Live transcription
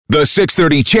The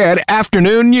 6:30 CHED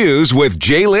Afternoon News with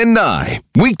Jaylen Nye.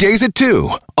 Weekdays at 2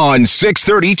 on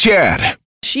 6:30 CHED.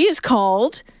 She is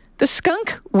called the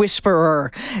Skunk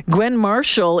Whisperer. Gwen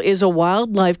Marshall is a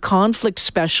wildlife conflict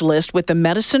specialist with the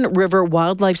Medicine River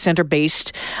Wildlife Center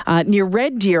based near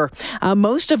Red Deer.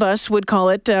 Most of us would call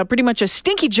it pretty much a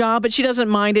stinky job, but she doesn't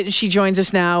mind it, and she joins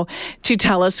us now to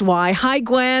tell us why. Hi,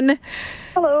 Gwen.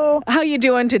 Hello. How you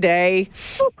doing today?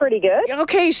 Oh, pretty good.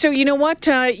 Okay, so you know what?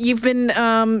 You've been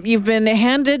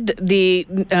handed the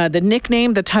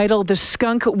nickname, the title, the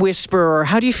Skunk Whisperer.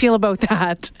 How do you feel about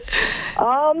that?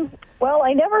 Well,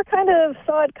 I never kind of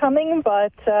saw it coming,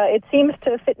 but it seems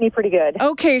to fit me pretty good.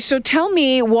 Okay, so tell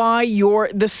me why you're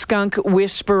the Skunk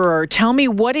Whisperer. Tell me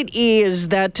what it is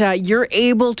that you're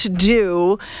able to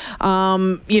do,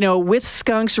 with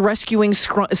skunks, rescuing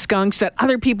skunks that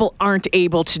other people aren't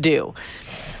able to do.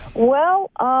 Well,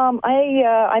 I'm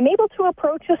able to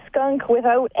approach a skunk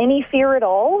without any fear at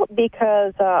all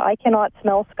because I cannot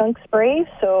smell skunk spray.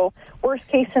 So worst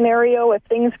case scenario, if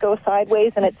things go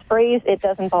sideways and it sprays, it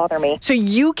doesn't bother me. So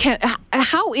you can't.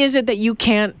 How is it that you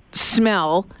can't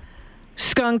smell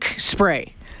skunk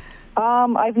spray?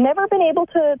 I've never been able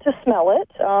to smell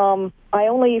it. I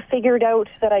only figured out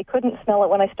that I couldn't smell it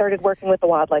when I started working with the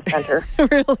Wildlife Center.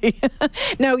 Really?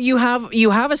 Now, you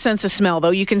have a sense of smell,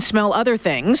 though. You can smell other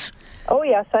things. Oh,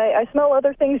 yes. I smell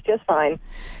other things just fine.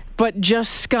 But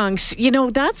just skunks,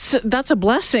 that's a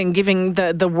blessing, given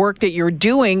the work that you're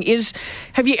doing.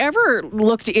 Have you ever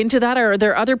looked into that? Or are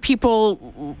there other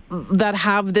people that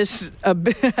have this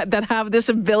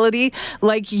ability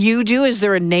like you do? Is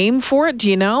there a name for it? Do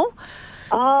you know?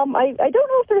 I don't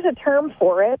know if there's a term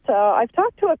for it. I've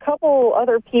talked to a couple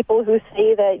other people who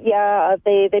say that,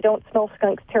 they don't smell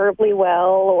skunks terribly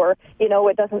well, or,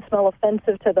 it doesn't smell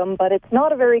offensive to them, but it's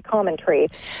not a very common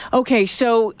trait. Okay,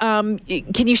 so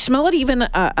can you smell it even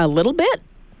a little bit?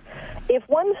 If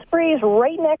one sprays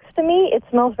right next to me, it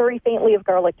smells very faintly of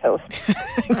garlic toast.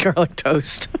 Garlic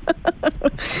toast.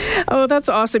 Oh, that's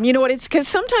awesome. You know what? It's because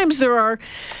sometimes there are...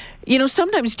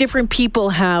 sometimes different people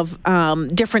have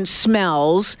different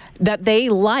smells that they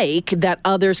like that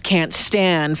others can't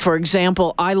stand. For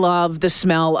example, I love the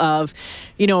smell of,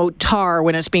 tar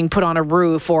when it's being put on a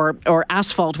roof or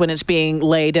asphalt when it's being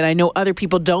laid. And I know other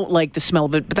people don't like the smell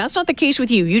of it, but that's not the case with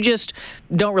you. You just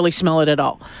don't really smell it at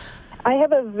all. I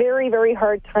have a very, very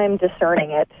hard time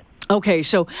discerning it. Okay,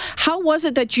 so how was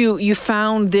it that you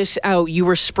found this out? You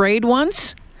were sprayed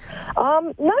once?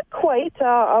 Not quite.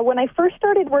 When I first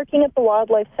started working at the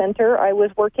Wildlife Center, I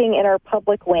was working in our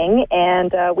public wing,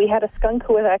 and we had a skunk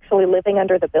who was actually living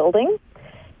under the building.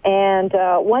 And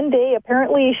one day,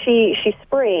 apparently, she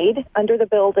sprayed under the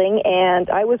building, and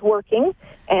I was working,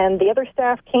 and the other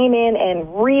staff came in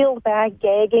and reeled back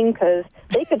gagging because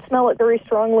they could smell it very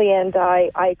strongly, and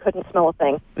I couldn't smell a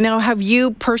thing. Now, have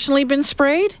you personally been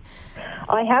sprayed?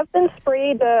 I have been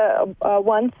sprayed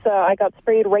once. I got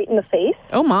sprayed right in the face.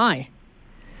 Oh, my.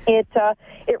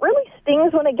 It really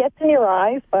stings when it gets in your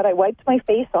eyes, but I wiped my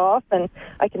face off, and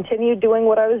I continued doing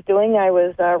what I was doing. I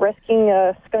was rescuing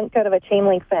a skunk out of a chain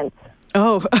link fence.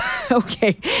 Oh,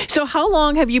 okay. So how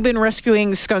long have you been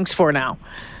rescuing skunks for now?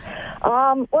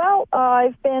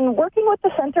 I've been working with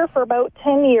the center for about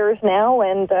 10 years now,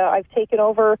 and I've taken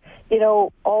over,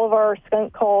 all of our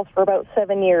skunk calls for about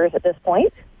 7 years at this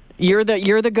point. You're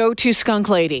the go-to skunk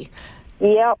lady.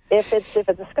 Yep. If it's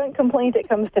a skunk complaint, it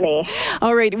comes to me.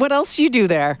 All right. What else do you do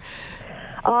there?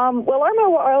 I'm a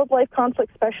wildlife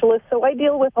conflict specialist, so I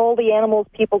deal with all the animals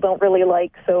people don't really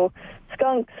like. So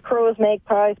skunks, crows,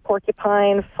 magpies,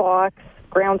 porcupine, fox,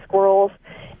 ground squirrels.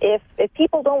 If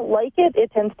people don't like it,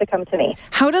 it tends to come to me.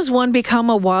 How does one become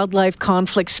a wildlife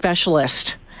conflict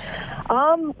specialist?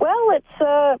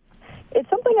 It's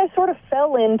something I sort of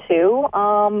fell into.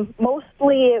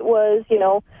 Mostly it was,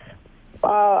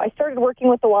 I started working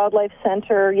with the Wildlife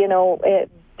Center,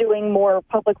 doing more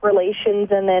public relations,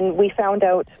 and then we found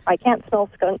out I can't smell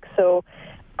skunks, so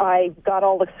I got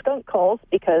all the skunk calls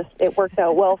because it worked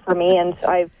out well for me, and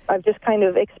I've just kind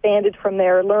of expanded from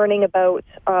there, learning about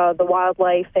the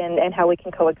wildlife and how we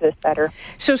can coexist better.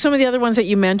 So some of the other ones that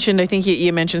you mentioned, I think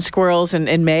you mentioned squirrels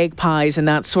and magpies and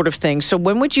that sort of thing. So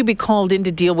when would you be called in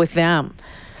to deal with them?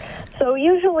 So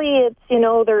usually it's,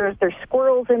 there's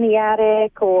squirrels in the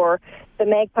attic, or the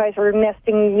magpies are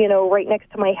nesting, right next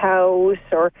to my house,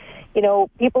 or,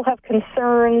 people have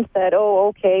concerns that,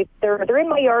 they're in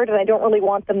my yard and I don't really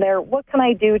want them there. What can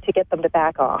I do to get them to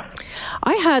back off?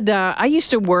 I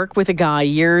used to work with a guy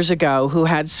years ago who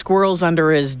had squirrels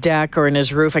under his deck or in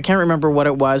his roof. I can't remember what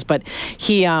it was, but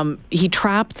he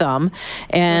trapped them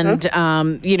and,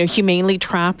 humanely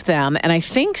trapped them. And I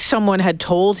think someone had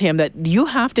told him that you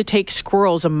have to take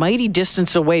squirrels a mighty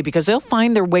distance away because they'll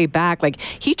find their way back. Like,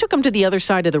 he took them to the other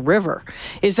side of the river.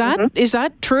 Is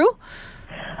that true?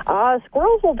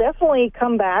 Squirrels will definitely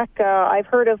come back. I've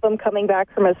heard of them coming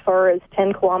back from as far as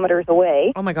 10 kilometers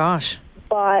away. Oh, my gosh.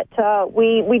 But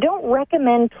we don't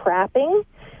recommend trapping,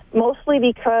 mostly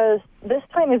because this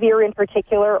time of year in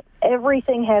particular,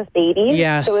 everything has babies.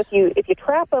 Yes. So if you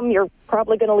trap them, you're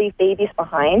probably going to leave babies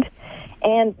behind.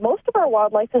 And most of our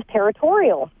wildlife is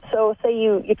territorial. So say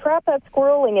you trap that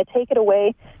squirrel and you take it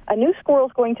away, a new squirrel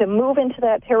is going to move into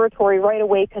that territory right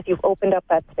away because you've opened up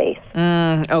that space.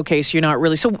 Okay, so you're not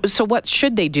really... So what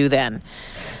should they do then?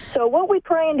 So what we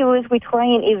try and do is we try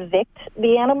and evict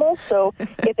the animal. So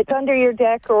if it's under your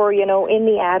deck or, in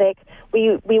the attic,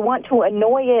 we want to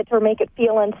annoy it or make it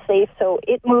feel unsafe so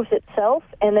it moves itself,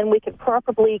 and then we can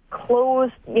properly close,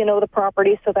 the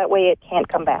property so that way it can't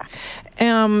come back.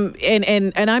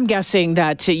 And I'm guessing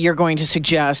that you're going to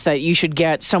suggest that you should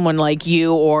get someone like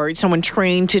you or someone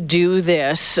trained to do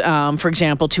this, for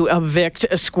example, to evict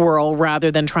a squirrel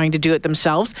rather than trying to do it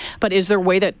themselves. But is there a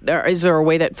way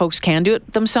that folks can do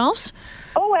it themselves?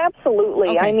 Oh, absolutely.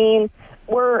 Okay. I mean,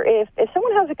 if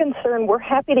someone has a concern, we're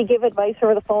happy to give advice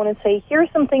over the phone and say,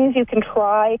 here's some things you can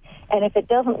try, and if it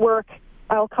doesn't work,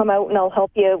 I'll come out and I'll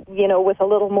help you, with a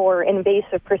little more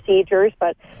invasive procedures.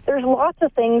 But there's lots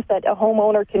of things that a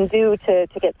homeowner can do to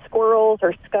get squirrels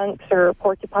or skunks or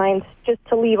porcupines just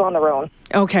to leave on their own.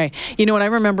 Okay. You know what? I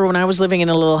remember when I was living in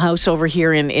a little house over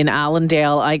here in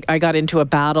Allendale, I got into a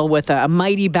battle with a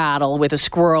mighty battle with a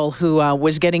squirrel who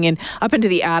was getting up into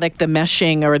the attic, the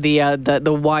meshing or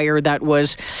the wire that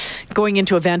was going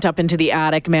into a vent up into the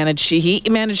attic. He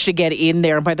managed to get in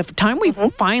there. By the time we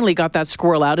finally got that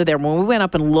squirrel out of there, when we went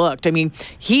up and looked, I mean,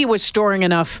 he was storing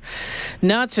enough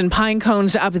nuts and pine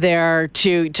cones up there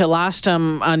to last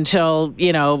him until,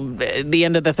 the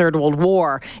end of the Third World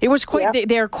War. It was quite,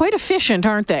 they're quite efficient,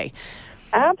 aren't they?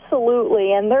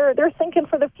 Absolutely, and they're thinking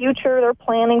for the future. They're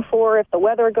planning for if the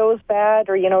weather goes bad,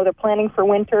 or they're planning for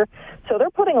winter. So they're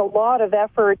putting a lot of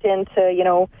effort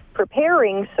into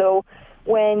preparing. So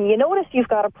when you notice you've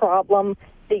got a problem,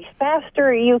 the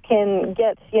faster you can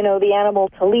get the animal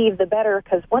to leave, the better.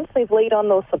 Because once they've laid on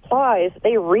those supplies,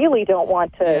 they really don't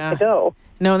want to go.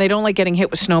 No, they don't like getting hit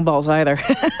with snowballs either.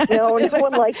 No, no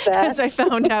one likes that. As I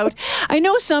found out. I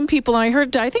know some people,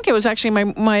 and I think it was actually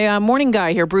my morning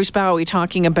guy here, Bruce Bowie,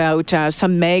 talking about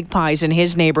some magpies in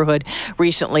his neighborhood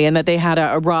recently, and that they had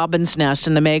a robin's nest,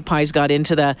 and the magpies got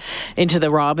into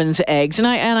the robin's eggs. And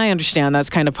I understand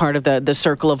that's kind of part of the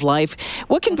circle of life.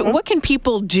 What can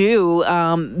people do,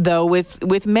 though,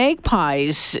 with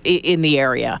magpies in the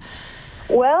area?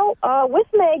 Well, with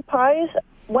magpies,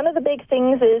 one of the big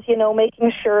things is,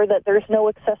 making sure that there's no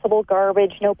accessible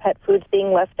garbage, no pet foods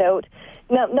being left out,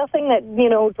 nothing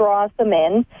that, draws them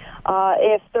in.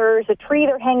 If there's a tree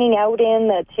they're hanging out in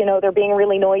that, they're being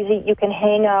really noisy, you can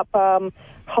hang up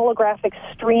holographic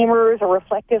streamers or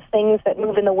reflective things that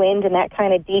move in the wind, and that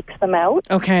kind of dekes them out.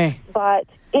 Okay. But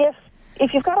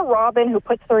if you've got a robin who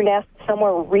puts their nest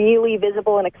somewhere really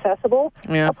visible and accessible,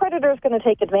 a predator is going to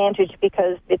take advantage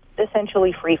because it's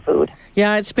essentially free food.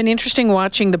 Yeah, it's been interesting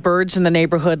watching the birds in the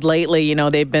neighborhood lately.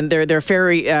 They're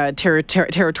very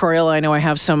territorial. I know I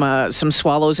have some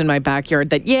swallows in my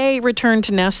backyard that returned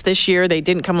to nest this year. They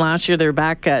didn't come last year. They're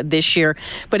back this year.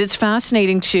 But it's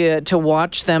fascinating to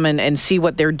watch them and see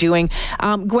what they're doing.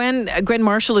 Gwen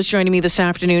Marshall is joining me this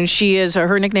afternoon. She is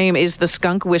her nickname is the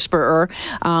Skunk Whisperer,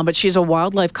 but she's a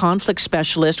wildlife conflict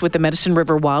specialist with the Medicine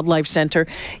River Wildlife Center.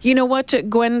 You know what,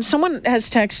 Gwen? Someone has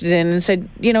texted in and said,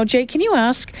 Jay, can you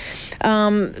ask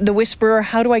the Whisperer,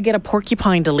 how do I get a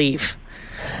porcupine to leave?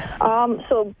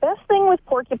 So best thing with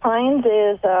porcupines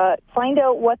is find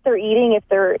out what they're eating,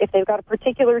 if they've got a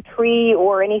particular tree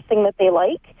or anything that they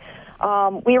like.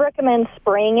 We recommend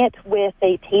spraying it with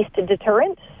a taste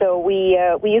deterrent. So we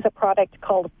use a product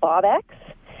called Bodex,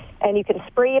 and you can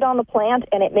spray it on the plant,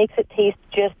 and it makes it taste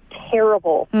just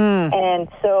terrible. And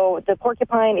so the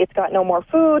porcupine, it's got no more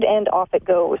food, and off it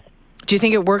goes. Do you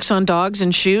think it works on dogs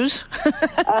and shoes?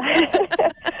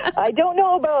 I don't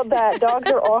know about that.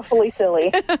 Dogs are awfully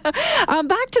silly.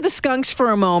 Back to the skunks for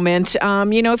a moment.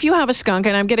 If you have a skunk,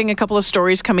 and I'm getting a couple of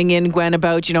stories coming in, Gwen,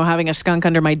 about having a skunk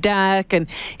under my deck, and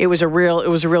it was a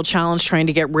real challenge trying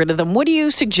to get rid of them. What do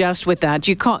you suggest with that?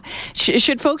 Do you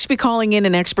should folks be calling in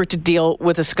an expert to deal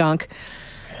with a skunk?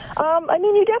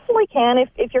 You definitely can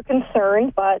if you're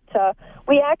concerned, but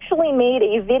we actually made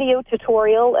a video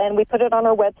tutorial and we put it on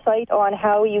our website on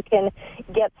how you can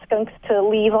get skunks to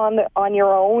leave on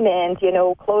your own and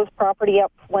close property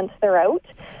up once they're out.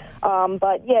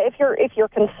 But yeah, if you're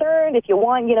concerned, if you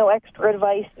want extra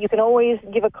advice, you can always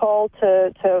give a call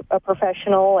to a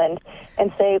professional and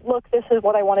say, look, this is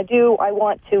what I want to do. I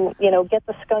want to get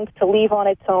the skunk to leave on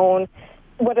its own.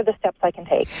 What are the steps I can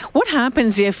take? What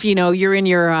happens if you're in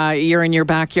your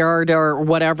backyard or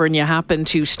whatever, and you happen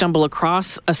to stumble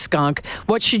across a skunk?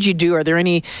 What should you do? Are there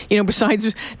any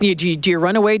besides do you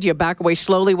run away? Do you back away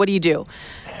slowly? What do you do?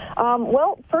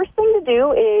 Well, first thing to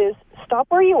do is stop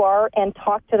where you are and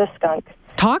talk to the skunk.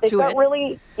 They've got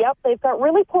really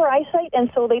poor eyesight, and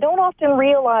so they don't often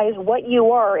realize what you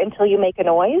are until you make a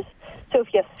noise. So if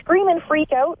you scream and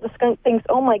freak out, the skunk thinks,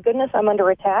 oh my goodness, I'm under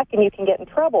attack, and you can get in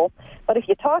trouble. But if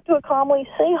you talk to it calmly,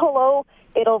 say hello,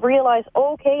 it'll realize,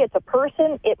 okay, it's a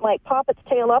person. It might pop its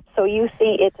tail up, so you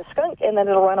see it's a skunk, and then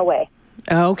it'll run away.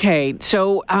 Okay.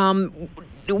 So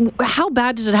how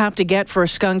bad does it have to get for a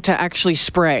skunk to actually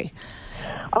spray?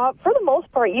 For the most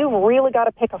part, you really got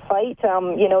to pick a fight.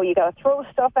 You got to throw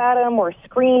stuff at them or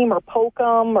scream or poke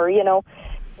them or,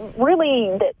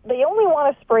 really, they only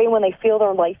want to spray when they feel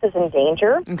their life is in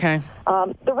danger. Okay.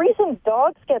 The reason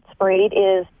dogs get sprayed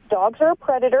is dogs are a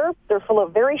predator. They're full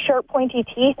of very sharp, pointy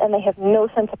teeth, and they have no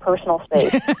sense of personal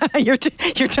space. You're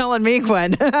telling me,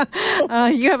 Gwen.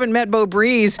 You haven't met Beau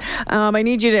Breeze. I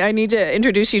need to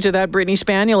introduce you to that Brittany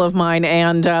Spaniel of mine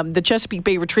and the Chesapeake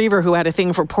Bay Retriever who had a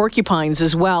thing for porcupines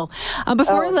as well.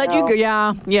 Before I let you go,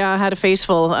 I had a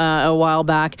faceful a while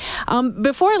back.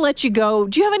 Before I let you go,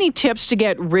 do you have any tips to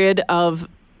get rid of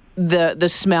the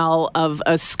smell of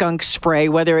a skunk spray,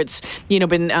 whether it's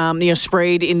been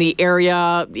sprayed in the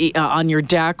area on your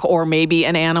deck or maybe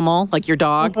an animal like your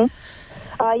dog? Mm-hmm.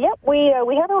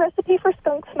 We have a recipe for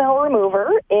skunk smell remover.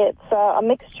 It's a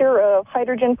mixture of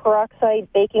hydrogen peroxide,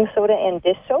 baking soda, and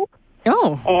dish soap.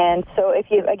 Oh. And so if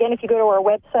you go to our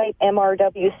website,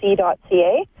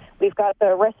 mrwc.ca, we've got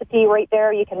the recipe right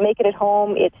there. You can make it at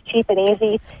home. It's cheap and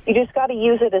easy. You just got to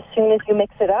use it as soon as you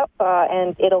mix it up,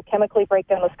 and it'll chemically break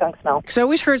down the skunk smell. Because I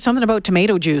always heard something about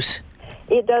tomato juice.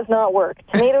 It does not work.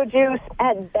 Tomato juice,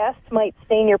 at best, might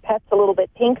stain your pets a little bit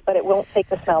pink, but it won't take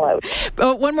the smell out.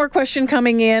 One more question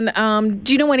coming in.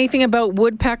 Do you know anything about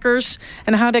woodpeckers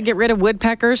and how to get rid of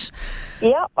woodpeckers?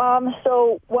 Yeah,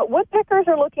 so what woodpeckers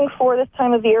are looking for this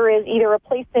time of year is either a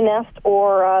place to nest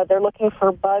or they're looking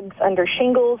for bugs under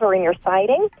shingles or in your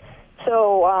siding.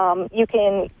 So you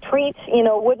can treat,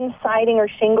 wooden siding or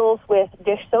shingles with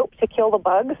dish soap to kill the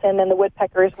bugs, and then the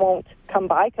woodpeckers won't come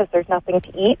by because there's nothing to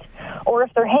eat. Or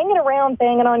if they're hanging around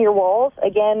banging on your walls,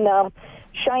 again,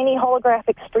 shiny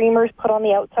holographic streamers put on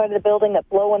the outside of the building that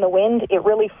blow in the wind, it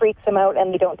really freaks them out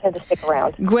and they don't tend to stick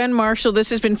around. Gwen Marshall, this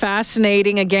has been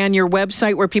fascinating. Again, your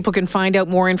website where people can find out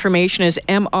more information is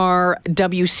mrwc.ca.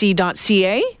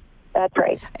 That's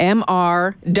right.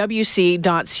 mrwc.ca.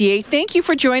 Thank you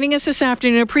for joining us this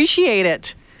afternoon. Appreciate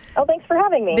it. Oh, thanks for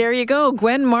having me. There you go.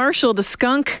 Gwen Marshall, the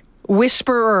skunk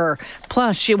whisperer.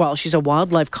 Plus, she's a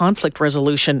wildlife conflict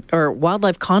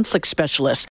specialist.